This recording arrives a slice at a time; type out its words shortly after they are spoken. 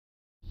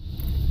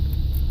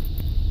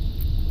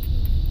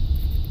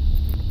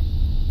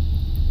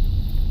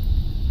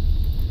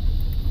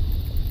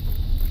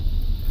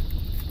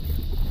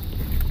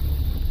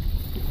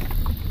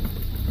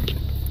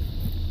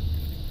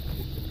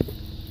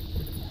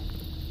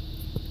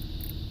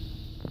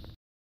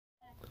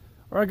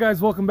Alright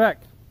guys, welcome back.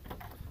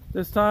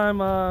 This time,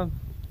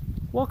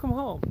 welcome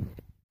home.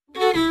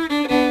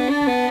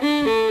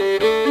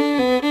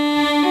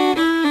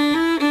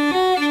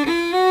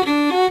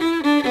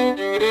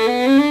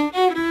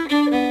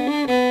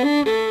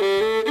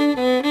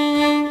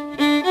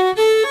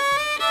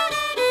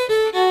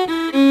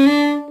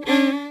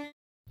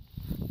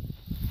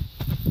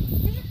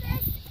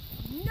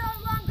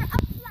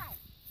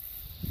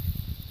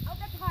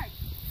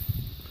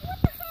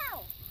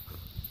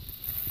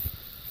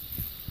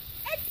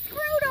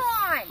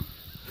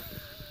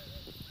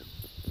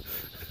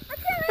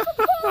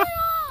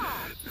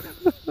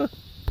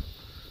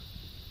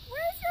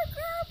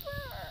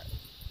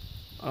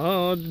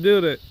 Oh, what you do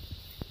with it?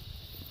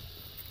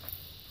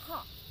 Huh.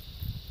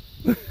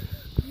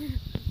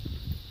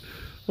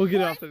 We'll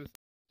get off this.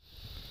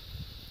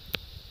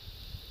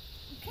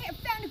 Okay, I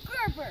found a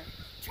Gerber.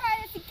 Try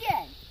this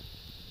again.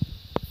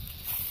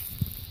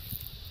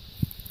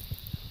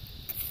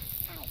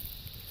 Ow.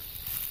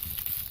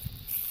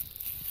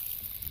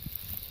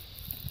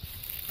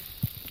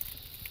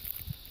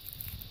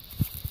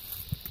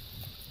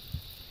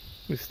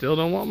 You still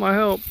don't want my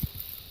help.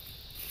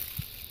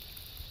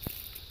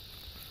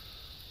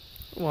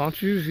 Why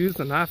don't you just use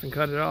the knife and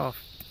cut it off?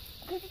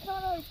 Because it's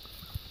not a...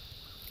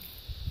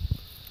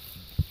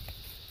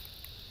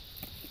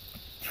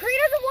 Tree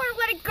doesn't want to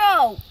let it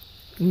go.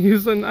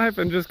 Use the knife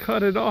and just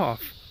cut it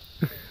off.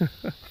 Let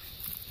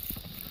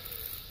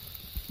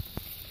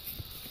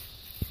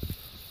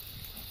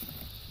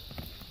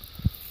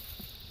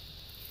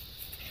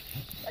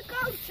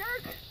go,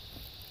 jerk.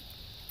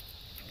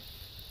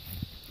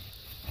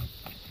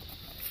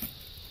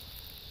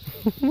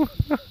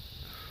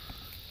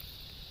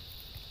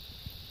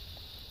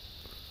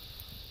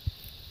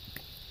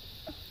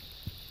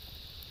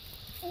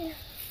 I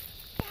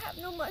have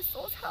no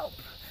muscles, help.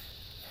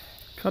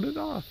 Cut it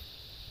off.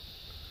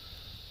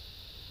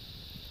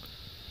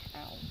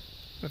 Ow.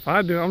 If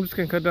I do, I'm just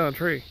gonna cut down a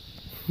tree.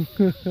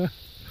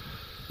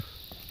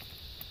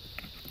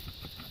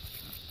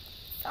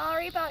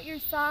 Sorry about your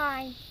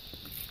sign.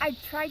 I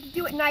tried to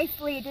do it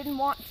nicely, I didn't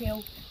want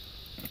to.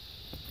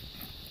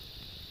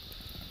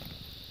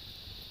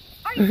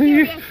 Are you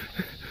serious?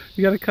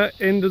 You gotta cut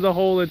into the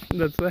hole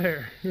that's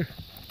there. I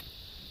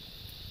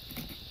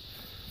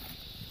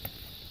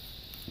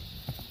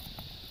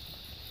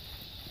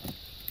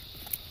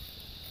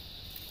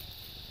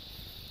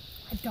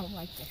don't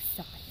like this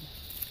sign.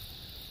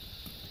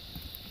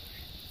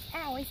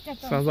 Ow, I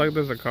stepped on Sounds like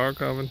there's a car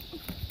coming.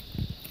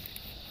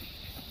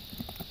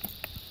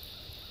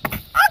 Okay,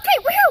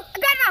 woohoo! I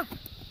got enough!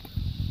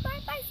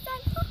 Bye-bye,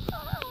 son.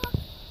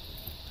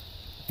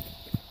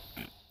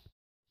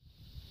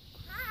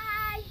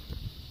 Hi!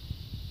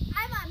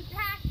 I'm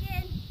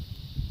unpacking.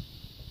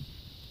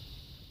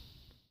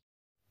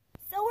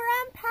 So we're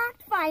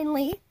unpacked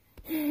finally.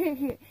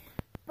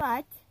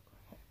 But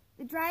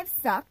the drive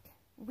sucked.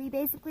 We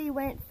basically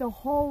went the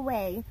whole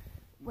way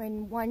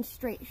when one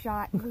straight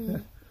shot.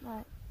 It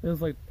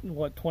was like,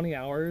 what, 20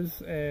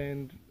 hours,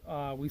 and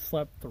we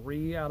slept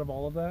 3 out of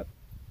all of that?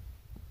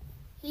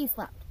 He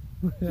slept.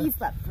 He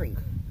slept 3.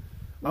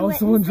 I was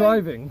the one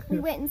driving. We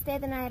went and stayed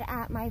the night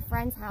at my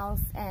friend's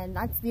house, and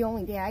that's the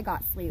only day I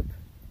got sleep.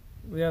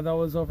 Yeah, that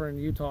was over in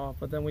Utah,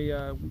 but then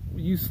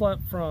you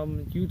slept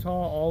from Utah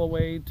all the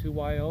way to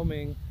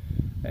Wyoming,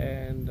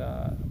 and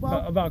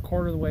about a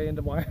quarter of the way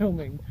into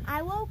Wyoming.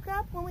 I woke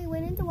up when we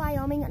went into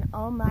Wyoming, and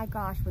oh my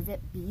gosh, was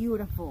it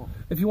beautiful.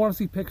 If you want to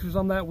see pictures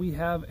on that, we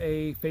have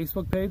a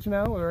Facebook page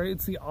now. Right?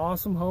 It's the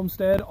Awesome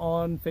Homestead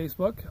on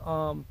Facebook.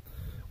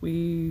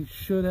 We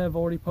should have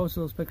already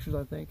posted those pictures,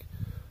 I think,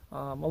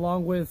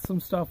 along with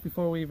some stuff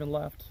before we even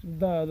left.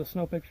 The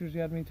snow pictures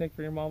you had me take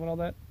for your mom and all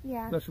that.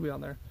 Yeah. That should be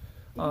on there.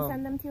 Did you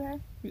send them to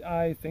her?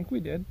 I think we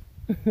did.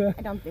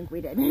 I don't think we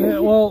did. Yeah,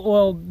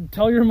 well,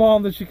 tell your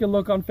mom that she can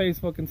look on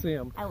Facebook and see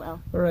them. I will.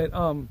 All right.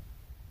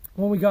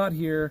 When we got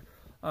here,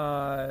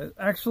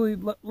 actually,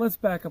 let's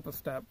back up a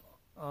step.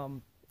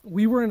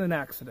 We were in an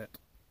accident.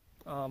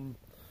 That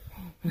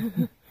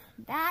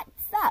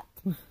sucked.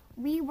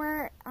 We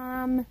were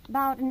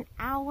about an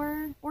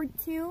hour or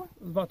two.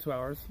 It was about 2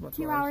 hours. About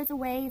 2 hours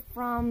away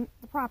from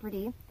the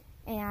property,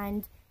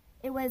 and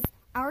it was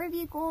our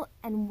vehicle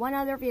and one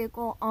other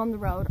vehicle on the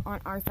road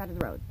on our side of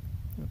the road.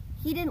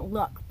 He didn't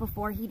look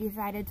before he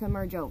decided to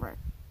merge over.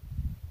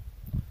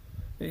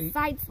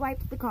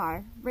 Sideswiped the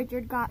car.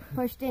 Richard got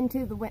pushed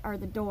into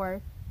the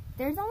door.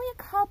 There's only a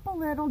couple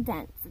little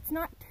dents. It's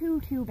not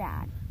too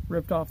bad.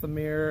 Ripped off the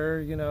mirror,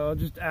 you know,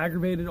 just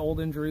aggravated old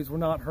injuries. We're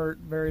not hurt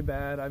very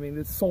bad. I mean,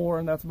 it's sore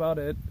and that's about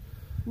it.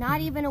 Not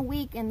even a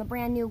week in the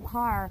brand new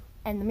car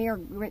and the mirror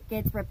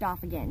gets ripped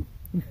off again.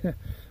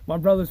 My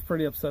brother's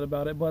pretty upset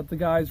about it, but the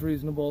guy's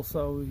reasonable,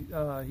 so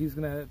he's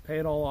going to pay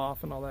it all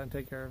off and all that and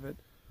take care of it.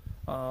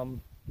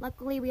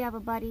 Luckily, we have a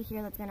buddy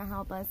here that's going to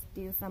help us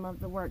do some of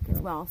the work as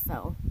well,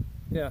 so.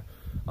 Yeah.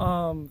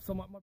 So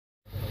my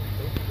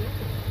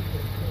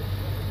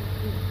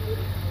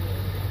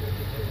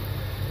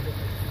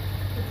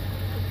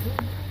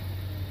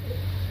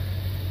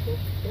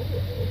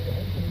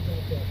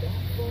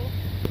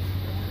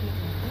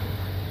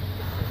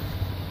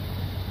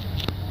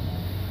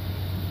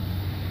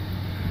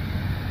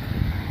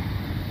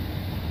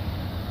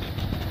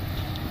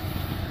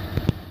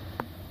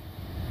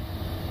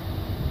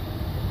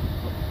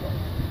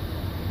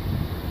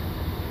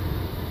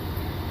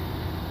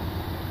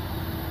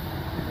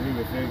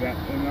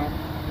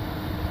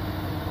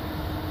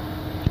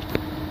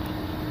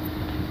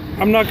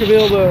I'm not gonna be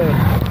able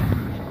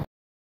to.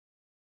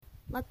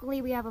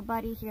 Luckily, we have a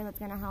buddy here that's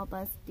gonna help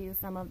us do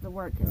some of the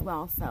work as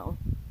well. So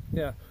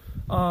yeah,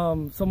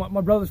 so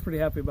my brother's pretty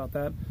happy about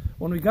that.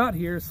 When we got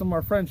here, some of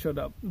our friends showed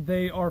up.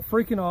 They are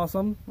freaking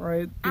awesome,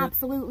 right?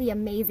 Absolutely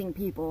amazing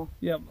people.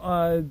 Yep.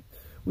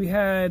 We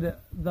had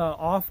the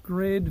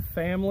off-grid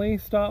family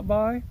stop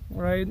by,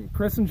 right?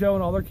 Chris and Joe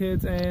and all their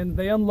kids, and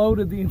they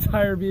unloaded the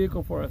entire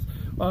vehicle for us.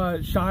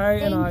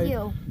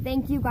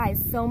 Thank you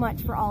guys so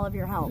much for all of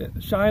your help.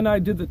 Shy and I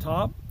did the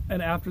top,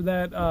 and after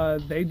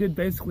that, they did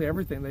basically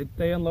everything.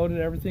 They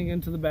unloaded everything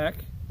into the back.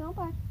 Don't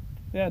bark.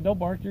 Yeah, don't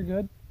bark. You're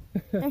good.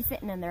 They're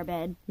sitting in their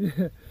bed.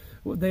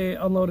 They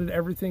unloaded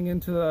everything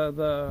into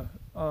the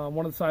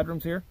one of the side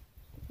rooms here.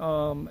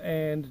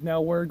 And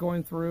now we're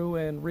going through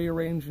and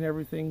rearranging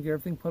everything, get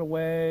everything put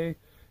away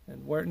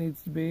and where it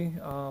needs to be.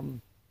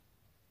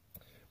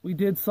 We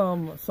did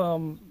some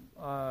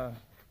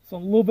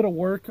little bit of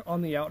work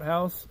on the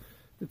outhouse.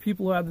 The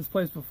people who had this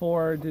place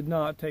before did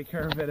not take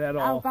care of it at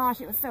all. Oh gosh,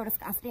 it was so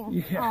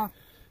disgusting. Yeah, oh.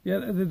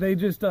 Yeah. They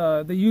just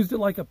they used it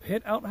like a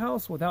pit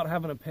outhouse without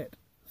having a pit.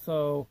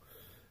 So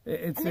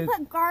and they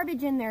put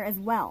garbage in there as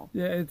well.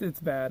 Yeah,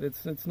 it's bad.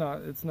 It's not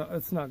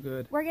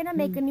good. We're gonna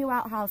make a new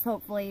outhouse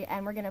hopefully,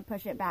 and we're gonna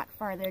push it back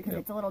farther because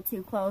it's a little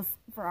too close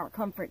for our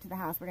comfort to the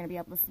house. We're gonna be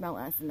able to smell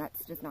us, and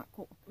that's just not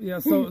cool. Yeah,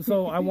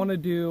 so I want to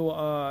do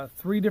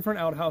 3 different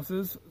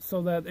outhouses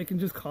so that it can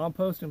just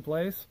compost in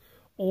place,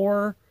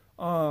 or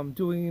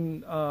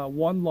doing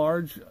one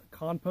large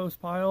compost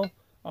pile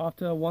off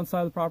to one side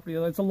of the property.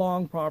 It's a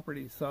long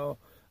property, so.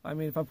 I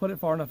mean, if I put it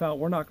far enough out,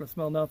 we're not going to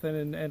smell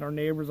nothing, and our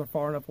neighbors are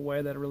far enough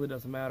away that it really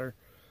doesn't matter.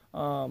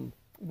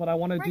 But I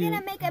want to do... We're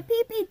going to make a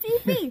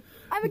PPTP.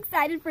 I'm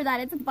excited for that.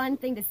 It's a fun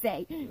thing to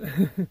say.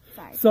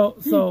 Sorry.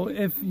 So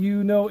if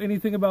you know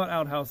anything about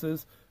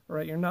outhouses,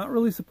 right, you're not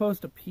really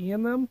supposed to pee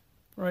in them,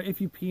 right?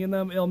 If you pee in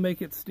them, it'll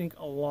make it stink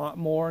a lot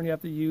more, and you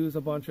have to use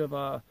a bunch of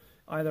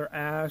either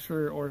ash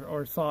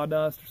or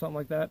sawdust or something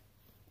like that,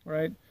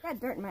 right? Got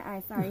dirt in my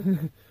eye, sorry.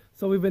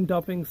 So we've been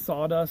dumping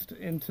sawdust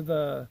into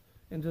the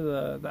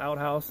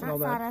outhouse and all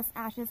that. Sawdust,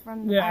 ashes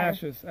from the fire.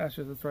 Ashes,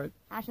 that's right.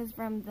 Ashes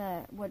from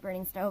the wood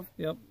burning stove.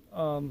 Yep.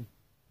 I'm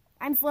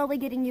slowly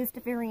getting used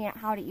to figuring out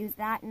how to use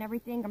that and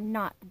everything. I'm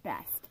not the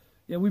best.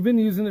 Yeah, we've been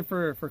using it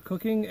for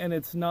cooking, and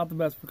it's not the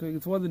best for cooking.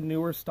 It's one of the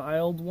newer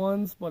styled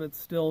ones, but it's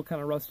still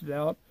kind of rusted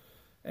out,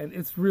 and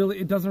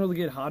it doesn't really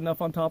get hot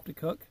enough on top to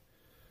cook.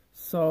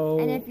 So.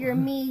 And if you're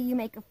me, you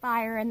make a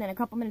fire, and then a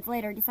couple minutes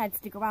later decides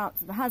to go out,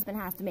 so the husband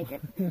has to make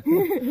it.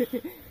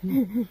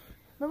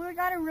 But we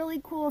got a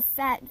really cool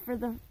set for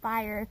the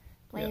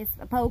fireplace,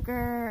 a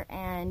poker,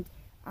 and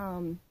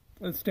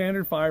a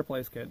standard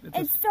fireplace kit.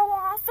 It's so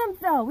awesome,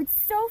 though. It's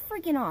so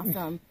freaking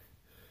awesome.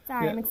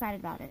 Sorry, I'm excited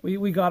about it.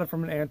 We got it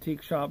from an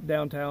antique shop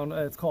downtown.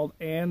 It's called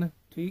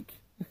Antique.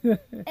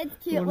 It's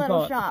cute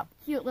little shop.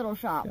 Cute little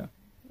shop. Yeah.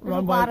 There's a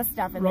lot of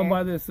stuff in there. Run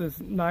by this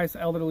nice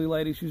elderly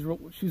lady.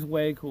 She's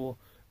way cool.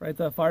 Right,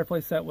 the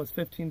fireplace set was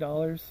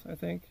 $15, I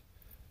think.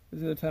 It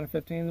was either 10 or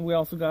 15. We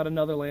also got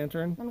another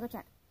lantern. Let me go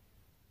check.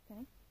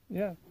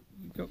 Yeah.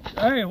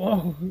 Hey,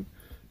 whoa.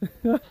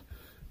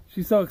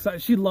 She's so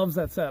excited. She loves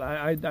that set.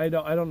 I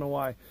don't know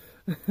why.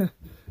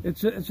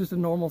 It's just a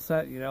normal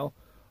set, you know.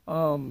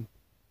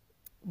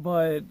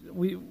 But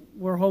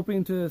we're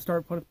hoping to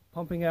start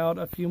pumping out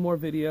a few more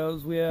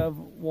videos. We have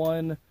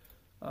one.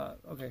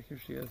 Okay, here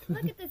she is.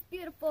 Look at this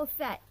beautiful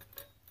set.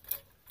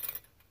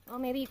 Well,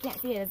 maybe you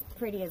can't see it as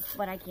pretty as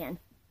what I can.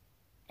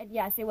 And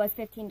yes, it was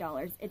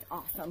 $15. It's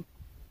awesome.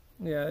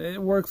 Yeah,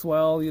 it works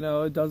well, you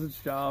know, it does its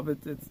job.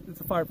 It's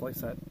a fireplace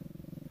set,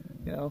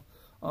 you know.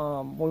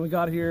 When we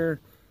got here,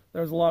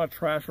 there was a lot of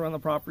trash around the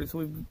property,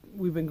 so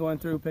we've been going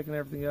through, picking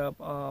everything up.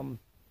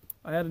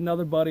 I had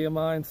another buddy of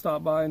mine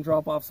stop by and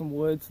drop off some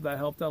wood, so that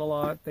helped out a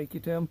lot. Thank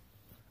you, Tim.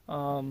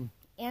 And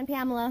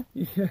Pamela.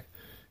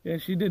 Yeah,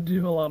 she did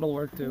do a lot of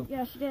work, too.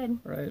 Yeah, she did.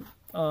 Right.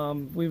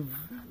 We've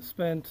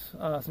spent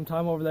some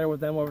time over there with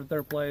them over at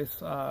their place.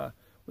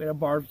 We had a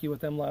barbecue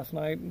with them last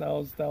night, and that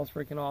was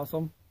freaking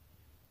awesome.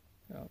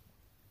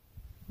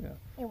 Yeah.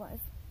 It was.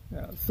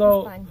 Yeah.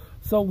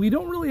 So we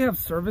don't really have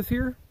service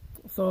here.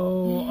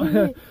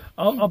 So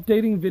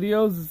updating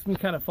videos has been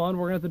kind of fun.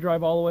 We're gonna have to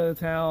drive all the way to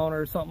town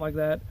or something like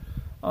that.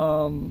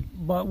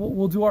 But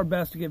we'll do our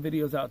best to get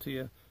videos out to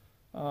you.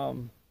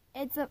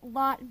 It's a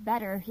lot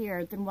better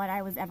here than what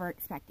I was ever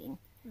expecting.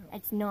 Yeah.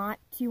 It's not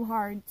too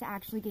hard to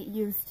actually get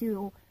used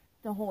to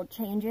the whole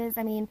changes.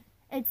 I mean,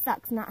 it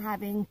sucks not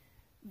having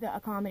the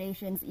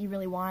accommodations that you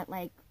really want,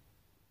 like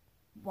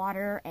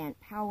water and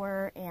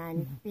power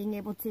and being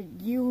able to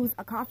use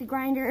a coffee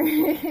grinder.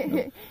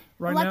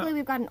 Right Luckily, now,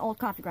 we've got an old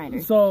coffee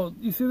grinder. So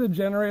you see the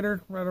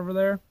generator right over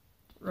there,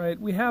 right?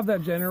 We have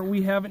that generator.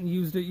 We haven't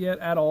used it yet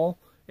at all.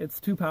 It's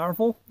too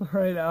powerful,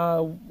 right?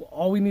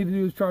 All we need to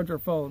do is charge our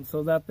phone.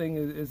 So that thing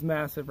is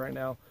massive right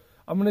now.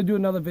 I'm gonna do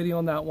another video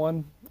on that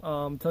one.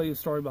 Tell you a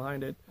story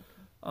behind it.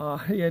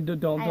 Yeah,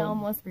 don't. I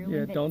almost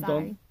ruined it.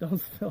 Don't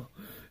spill.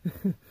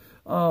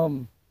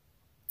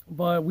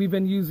 But we've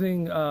been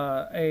using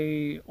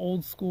a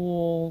old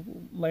school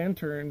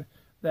lantern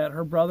that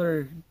her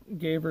brother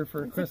gave her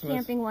for Christmas. A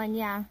camping one,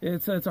 yeah.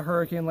 It's a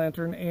hurricane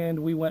lantern, and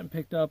we went and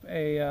picked up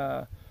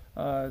a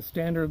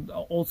standard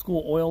old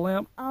school oil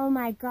lamp. Oh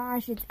my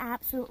gosh, it's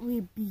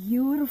absolutely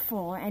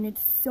beautiful, and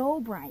it's so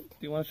bright.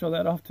 Do you want to show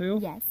that off too?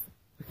 Yes.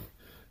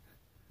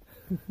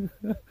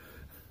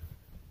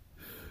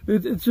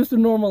 It's just a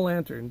normal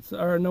lantern,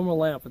 or a normal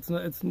lamp.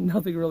 It's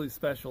nothing really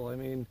special. I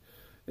mean,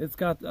 it's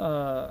got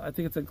I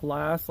think it's a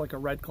glass, like a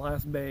red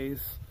glass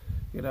base.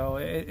 You know,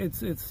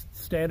 it's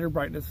standard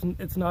brightness.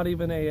 It's not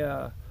even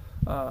a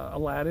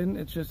Aladdin.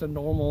 It's just a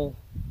normal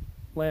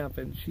lamp,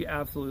 and she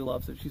absolutely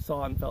loves it. She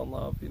saw it and fell in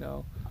love. You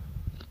know,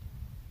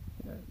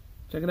 yeah.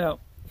 Check it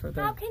out. It's right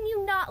there. How can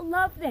you not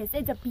love this?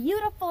 It's a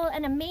beautiful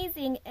and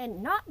amazing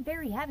and not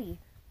very heavy.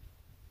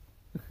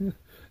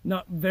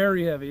 Not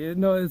very heavy.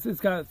 No, it's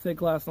got thick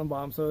glass on the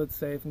bottom, so it's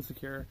safe and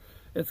secure.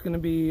 It's going to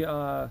be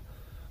up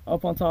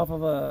on top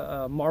of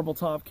a marble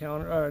top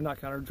counter, or not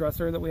counter,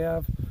 dresser that we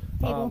have.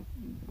 Table.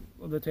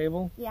 The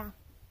table? Yeah.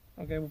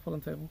 Okay, we'll put on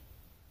the table.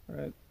 All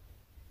right.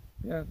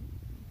 Yeah.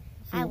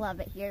 See, I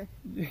love it here.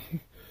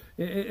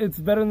 It's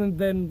better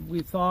than we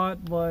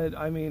thought, but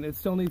I mean, it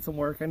still needs some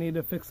work. I need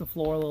to fix the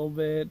floor a little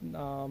bit.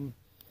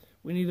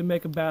 We need to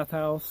make a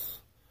bathhouse.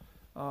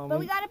 But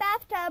we got a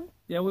bathtub.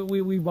 Yeah,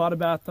 we bought a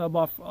bathtub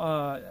off,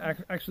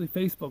 actually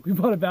Facebook. We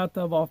bought a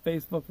bathtub off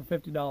Facebook for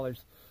 $50.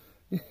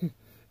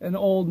 An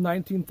old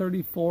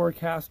 1934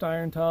 cast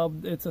iron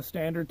tub. It's a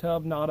standard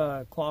tub, not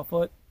a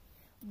clawfoot.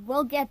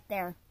 We'll get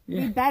there.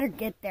 Yeah. We better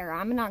get there.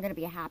 I'm not going to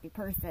be a happy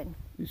person.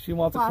 She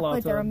wants a claw tub.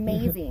 Clawfoots are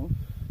amazing.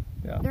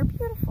 Yeah. They're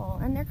beautiful,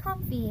 and they're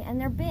comfy,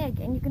 and they're big,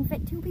 and you can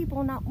fit 2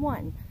 people, not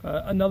 1.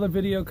 Another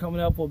video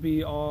coming up will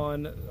be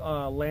on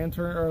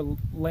lantern or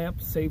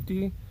lamp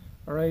safety.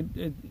 All right,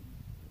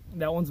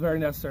 that one's very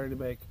necessary to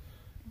make,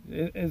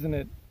 isn't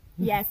it?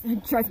 Yes,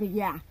 trust me.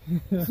 Yeah,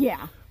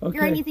 yeah. Okay. If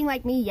you're anything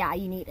like me, yeah,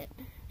 you need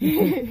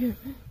it.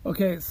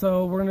 Okay,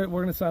 so we're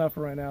gonna sign off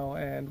for right now,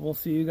 and we'll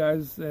see you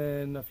guys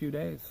in a few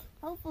days.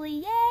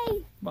 Hopefully,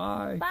 yay!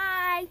 Bye.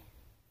 Bye.